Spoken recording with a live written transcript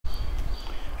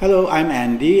Hello, I'm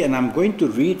Andy and I'm going to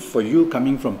read for you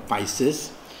coming from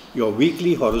Pisces, your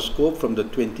weekly horoscope from the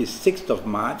 26th of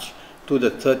March to the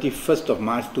 31st of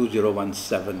March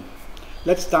 2017.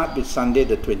 Let's start with Sunday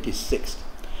the 26th.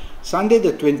 Sunday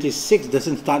the 26th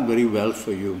doesn't start very well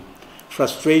for you.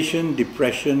 Frustration,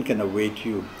 depression can await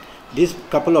you. These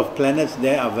couple of planets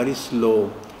there are very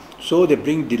slow, so they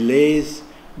bring delays,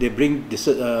 they bring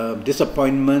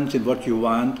disappointments in what you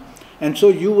want. And so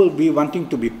you will be wanting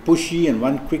to be pushy and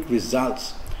want quick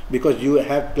results because you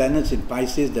have planets in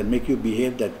Pisces that make you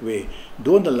behave that way.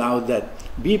 Don't allow that.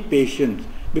 Be patient,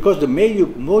 because the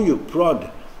more you prod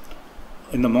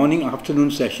in the morning, afternoon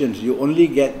sessions, you only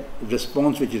get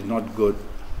response which is not good.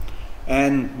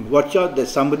 And watch out that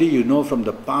somebody you know from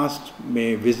the past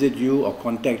may visit you or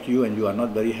contact you and you are not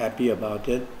very happy about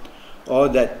it, or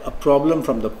that a problem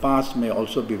from the past may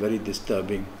also be very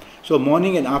disturbing. So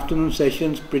morning and afternoon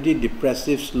sessions, pretty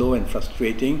depressive, slow and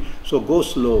frustrating. So go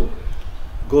slow,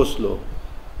 go slow.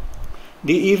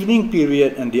 The evening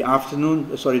period and the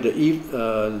afternoon,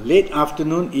 late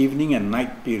afternoon, evening and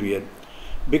night period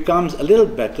becomes a little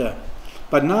better.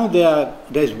 But now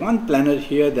there's one planet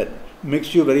here that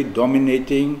makes you very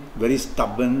dominating, very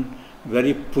stubborn,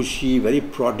 very pushy, very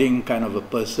prodding kind of a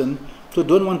person. So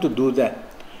don't want to do that.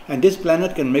 And this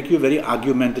planet can make you very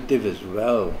argumentative as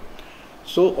well.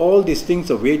 So all these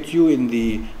things await you in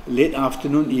the late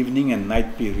afternoon, evening and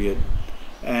night period.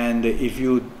 And if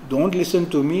you don't listen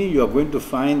to me, you are going to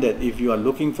find that if you are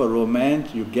looking for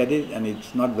romance, you get it and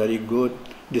it's not very good,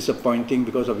 disappointing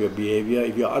because of your behavior.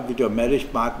 If you are out with your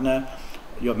marriage partner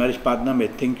may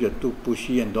think you're too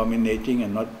pushy and dominating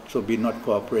and not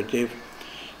cooperative.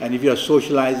 And if you are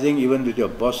socializing, even with your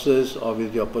bosses or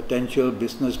with your potential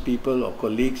business people or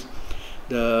colleagues,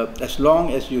 as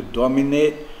long as you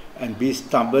dominate and be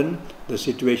stubborn, the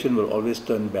situation will always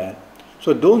turn bad.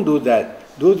 So don't do that.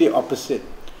 Do the opposite.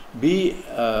 Be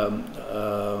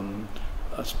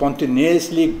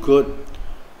spontaneously good.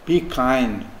 Be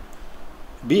kind.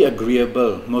 Be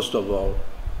agreeable, most of all.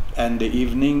 And the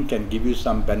evening can give you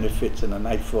some benefits and a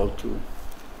nightfall too.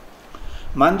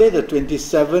 Monday the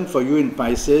 27th for you in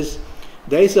Pisces,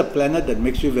 there is a planet that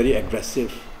makes you very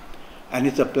aggressive. And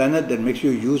it's a planet that makes you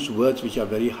use words which are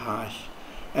very harsh.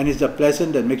 And it's a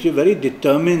planet that makes you very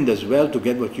determined as well to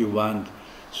get what you want.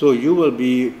 So you will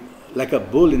be like a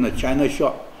bull in a china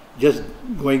shop, just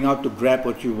going out to grab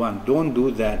what you want. Don't do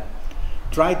that.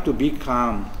 Try to be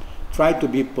calm. Try to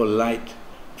be polite.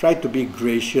 Try to be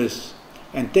gracious.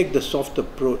 And take the soft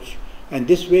approach. And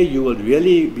this way you will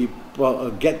really be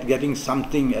getting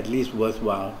something at least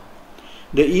worthwhile.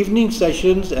 The evening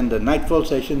sessions and the nightfall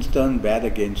sessions turn bad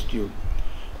against you.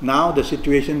 Now the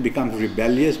situation becomes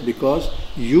rebellious because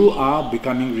you are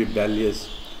becoming rebellious.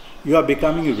 You are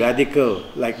becoming radical,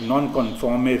 like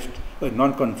nonconformist, and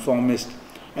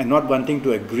not wanting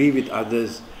to agree with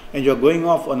others. And you're going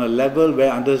off on a level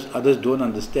where others don't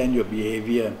understand your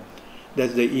behavior.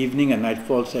 That's the evening and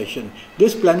nightfall session.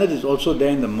 This planet is also there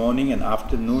in the morning and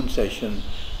afternoon session,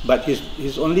 but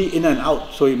he's only in and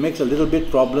out, so he makes a little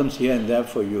bit problems here and there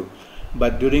for you.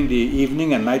 But during the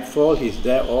evening and nightfall, he's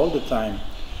there all the time.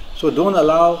 So don't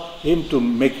allow him to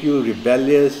make you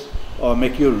rebellious or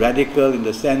make you radical in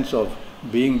the sense of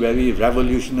being very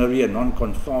revolutionary and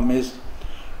nonconformist.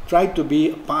 Try to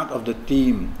be part of the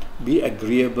team, be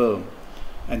agreeable,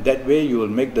 and that way you will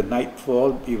make the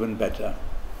nightfall even better.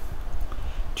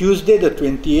 Tuesday the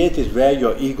 28th is where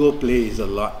your ego plays a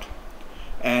lot,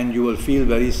 and you will feel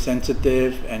very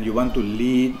sensitive and you want to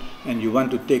lead and you want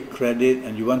to take credit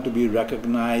and you want to be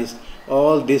recognized.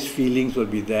 All these feelings will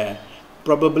be there,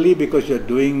 probably because you're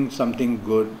doing something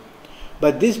good.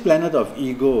 But this planet of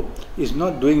ego is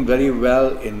not doing very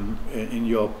well in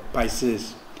your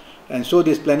Pisces. And so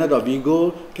this planet of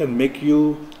ego can make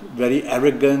you very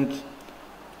arrogant,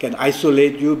 can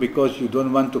isolate you because you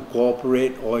don't want to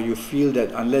cooperate, or you feel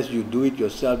that unless you do it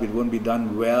yourself, it won't be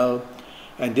done well.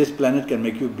 And this planet can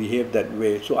make you behave that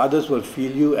way. So others will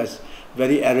feel you as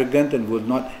very arrogant and will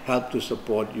not help to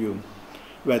support you,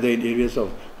 whether in areas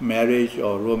of marriage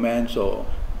or romance or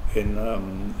in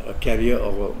a career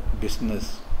or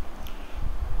business.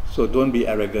 So don't be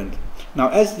arrogant. Now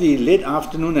as the late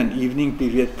afternoon and evening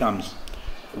period comes,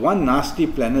 one nasty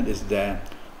planet is there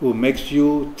who makes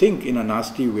you think in a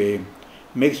nasty way,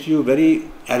 makes you very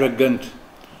arrogant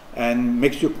and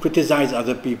makes you criticize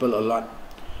other people a lot,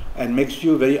 and makes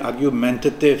you very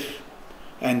argumentative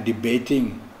and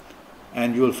debating,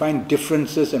 and you will find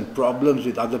differences and problems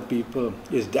with other people.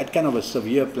 Is that kind of a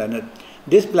severe planet.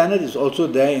 This planet is also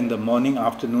there in the morning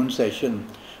afternoon session,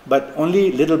 but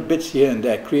only little bits here and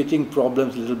there, creating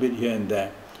problems a little bit here and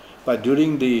there. But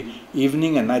during the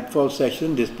evening and nightfall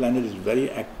session, this planet is very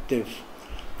active.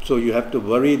 So you have to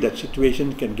worry that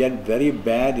situation can get very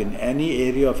bad in any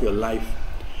area of your life.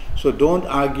 So don't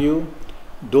argue,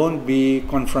 don't be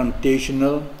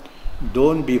confrontational,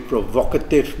 don't be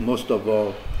provocative most of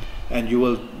all, and you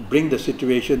will bring the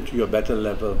situation to your better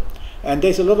level. And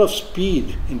there's a lot of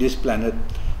speed in this planet.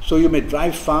 So you may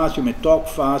drive fast, you may talk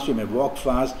fast, you may walk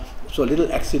fast, so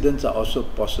little accidents are also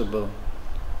possible.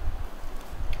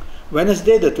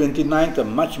 Wednesday the 29th, a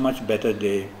much better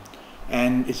day.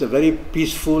 And it's a very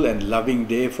peaceful and loving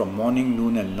day from morning,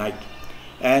 noon and night.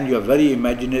 And you are very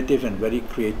imaginative and very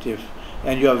creative.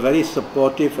 And you are very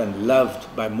supportive and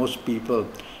loved by most people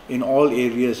in all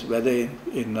areas, whether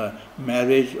in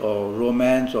marriage or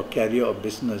romance or career or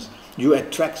business. You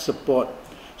attract support.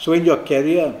 So in your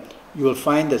career, you will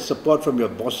find that support from your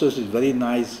bosses is very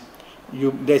nice.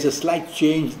 There's a slight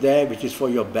change there which is for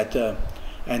your better.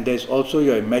 And there's also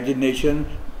your imagination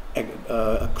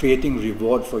creating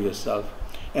reward for yourself.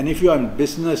 And if you are in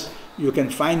business, you can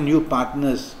find new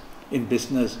partners in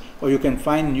business, or you can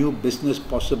find new business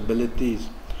possibilities.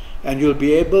 And you'll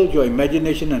be able, your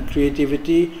imagination and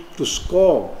creativity, to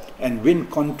score and win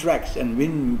contracts and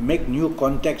make new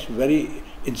contacts very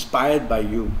inspired by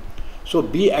you. So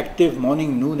be active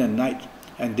morning, noon and night,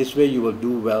 and this way you will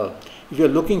do well. If you're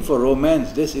looking for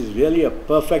romance, this is really a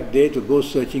perfect day to go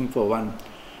searching for one.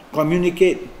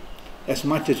 Communicate as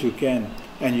much as you can,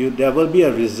 and there will be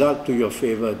a result to your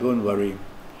favor, don't worry.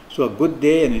 So a good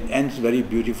day, and it ends very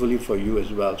beautifully for you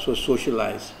as well. So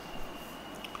socialize.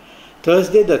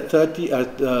 Thursday the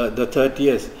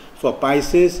 30th, for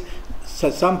Pisces,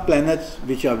 some planets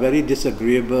which are very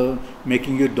disagreeable,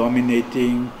 making you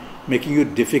dominating, making you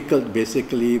difficult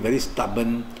basically, very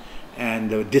stubborn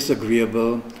and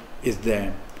disagreeable is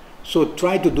there. So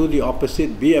try to do the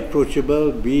opposite, be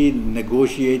approachable, be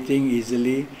negotiating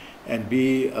easily, and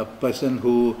be a person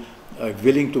who is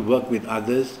willing to work with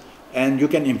others, and you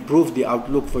can improve the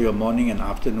outlook for your morning and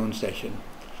afternoon session.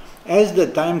 As the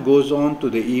time goes on to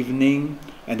the evening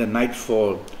and the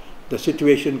nightfall, the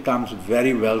situation comes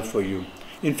very well for you.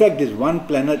 In fact, there's one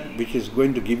planet which is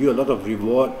going to give you a lot of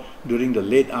reward during the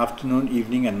late afternoon,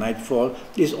 evening and nightfall,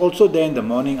 is also there in the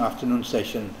morning, afternoon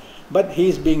session. But he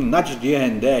is being nudged here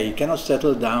and there, he cannot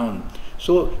settle down.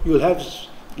 So you'll have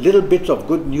little bits of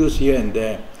good news here and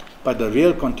there. But the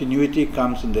real continuity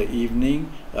comes in the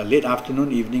evening, late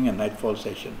afternoon, evening and nightfall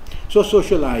session. So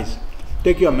socialize.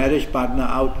 Take your marriage partner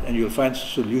out and you'll find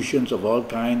solutions of all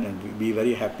kinds and be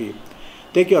very happy.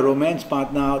 Take your romance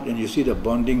partner out and you see the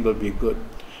bonding will be good.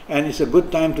 And it's a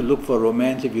good time to look for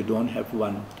romance if you don't have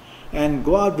one. And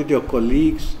go out with your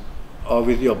colleagues or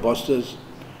with your bosses.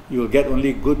 You will get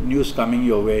only good news coming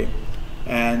your way.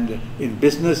 And in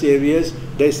business areas,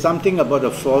 there's something about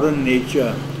a foreign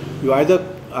nature. You either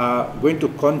are going to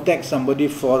contact somebody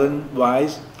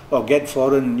foreign-wise or get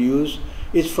foreign news.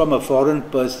 It's from a foreign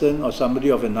person or somebody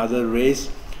of another race.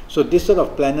 So this sort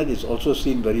of planet is also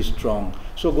seen very strong.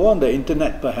 So go on the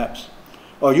internet perhaps.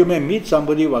 Or you may meet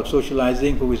somebody while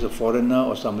socializing who is a foreigner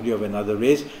or somebody of another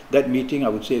race. That meeting, I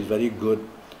would say, is very good.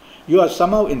 You are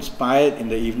somehow inspired in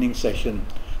the evening session.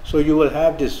 So you will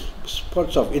have this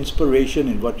spots of inspiration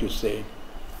in what you say.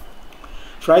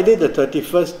 Friday the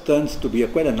 31st turns to be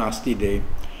quite a nasty day.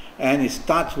 And it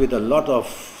starts with a lot of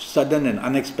sudden and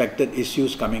unexpected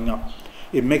issues coming up.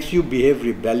 It makes you behave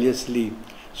rebelliously.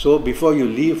 So before you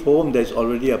leave home, there's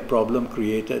already a problem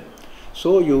created.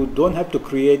 So you don't have to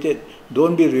create it.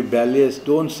 Don't be rebellious.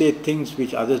 Don't say things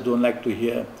which others don't like to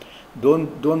hear.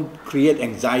 Don't create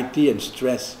anxiety and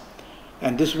stress.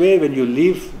 And this way, when you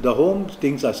leave the home,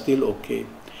 things are still okay.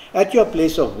 At your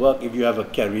place of work, if you have a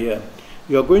career,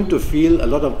 you are going to feel a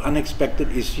lot of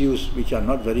unexpected issues which are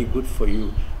not very good for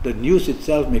you. The news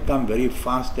itself may come very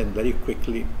fast and very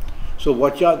quickly. So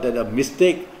watch out that a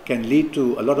mistake can lead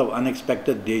to a lot of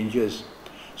unexpected dangers.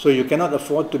 So you cannot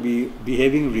afford to be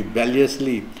behaving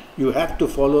rebelliously. You have to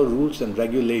follow rules and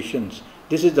regulations.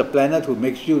 This is the planet who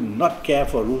makes you not care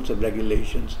for rules and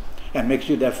regulations and makes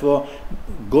you therefore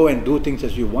go and do things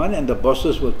as you want, and the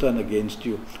bosses will turn against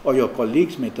you, or your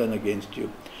colleagues may turn against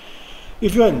you.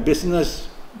 If you are in business,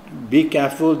 be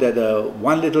careful that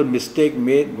one little mistake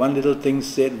made, one little thing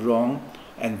said wrong,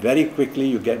 and very quickly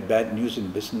you get bad news in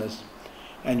business.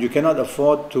 And you cannot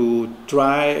afford to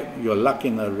try your luck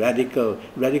in a radical.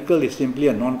 Radical is simply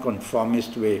a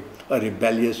non-conformist way, a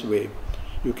rebellious way.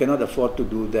 You cannot afford to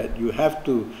do that. You have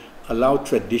to allow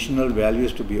traditional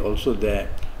values to be also there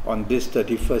on this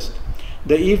 31st.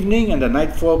 The evening and the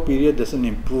nightfall period doesn't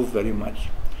improve very much.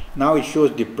 Now it shows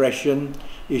depression.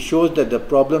 It shows that the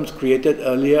problems created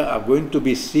earlier are going to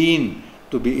be seen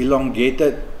to be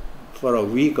elongated for a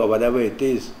week or whatever it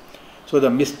is. So the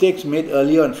mistakes made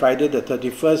earlier on Friday the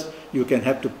 31st, you can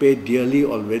have to pay dearly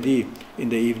already in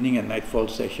the evening and nightfall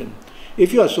session.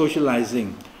 If you are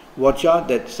socializing, watch out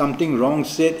that something wrong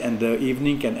said and the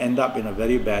evening can end up in a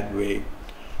very bad way.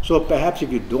 So perhaps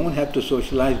if you don't have to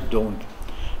socialize, don't.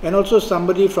 And also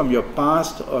somebody from your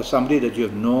past or somebody that you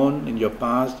have known in your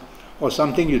past or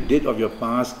something you did of your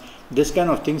past, this kind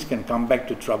of things can come back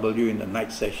to trouble you in the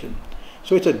night session.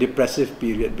 So it's a depressive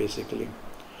period basically.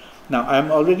 Now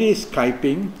I'm already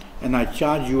Skyping and I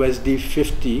charge USD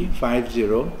 50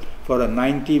 for a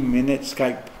 90-minute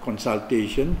Skype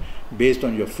consultation based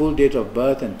on your full date of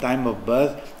birth and time of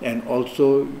birth and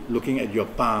also looking at your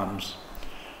palms.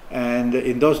 And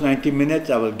in those 90 minutes,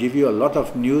 I will give you a lot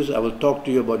of news. I will talk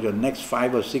to you about your next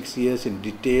 5 or 6 years in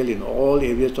detail in all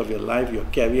areas of your life, your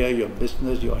career, your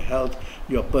business, your health,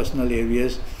 your personal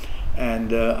areas.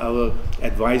 And I will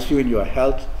advise you in your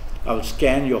health. I will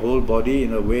scan your whole body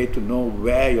in a way to know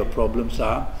where your problems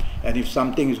are. And if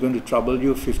something is going to trouble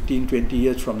you 15, 20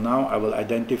 years from now, I will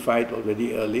identify it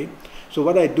already early. So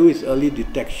what I do is early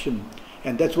detection.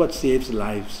 And that's what saves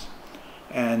lives.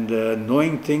 And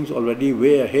knowing things already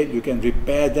way ahead, you can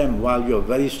repair them while you're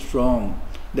very strong.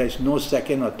 There's no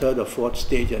second or third or fourth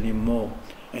stage anymore.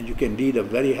 And you can lead a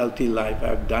very healthy life.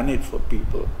 I've done it for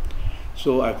people.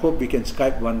 So I hope we can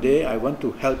Skype one day. I want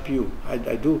to help you. I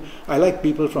do. I like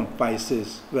people from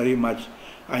Pisces very much.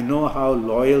 I know how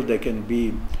loyal they can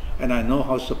be. And I know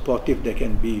how supportive they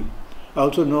can be. I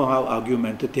also know how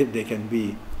argumentative they can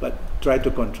be. But try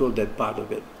to control that part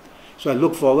of it. So I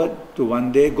look forward to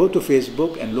one day, go to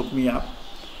Facebook and look me up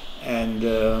and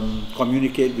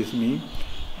communicate with me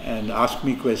and ask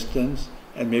me questions,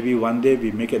 and maybe one day we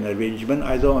make an arrangement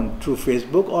either through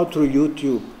Facebook or through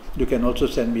YouTube. You can also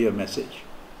send me a message.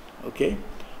 Okay?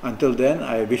 Until then,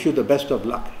 I wish you the best of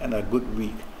luck and a good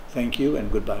week. Thank you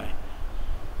and goodbye.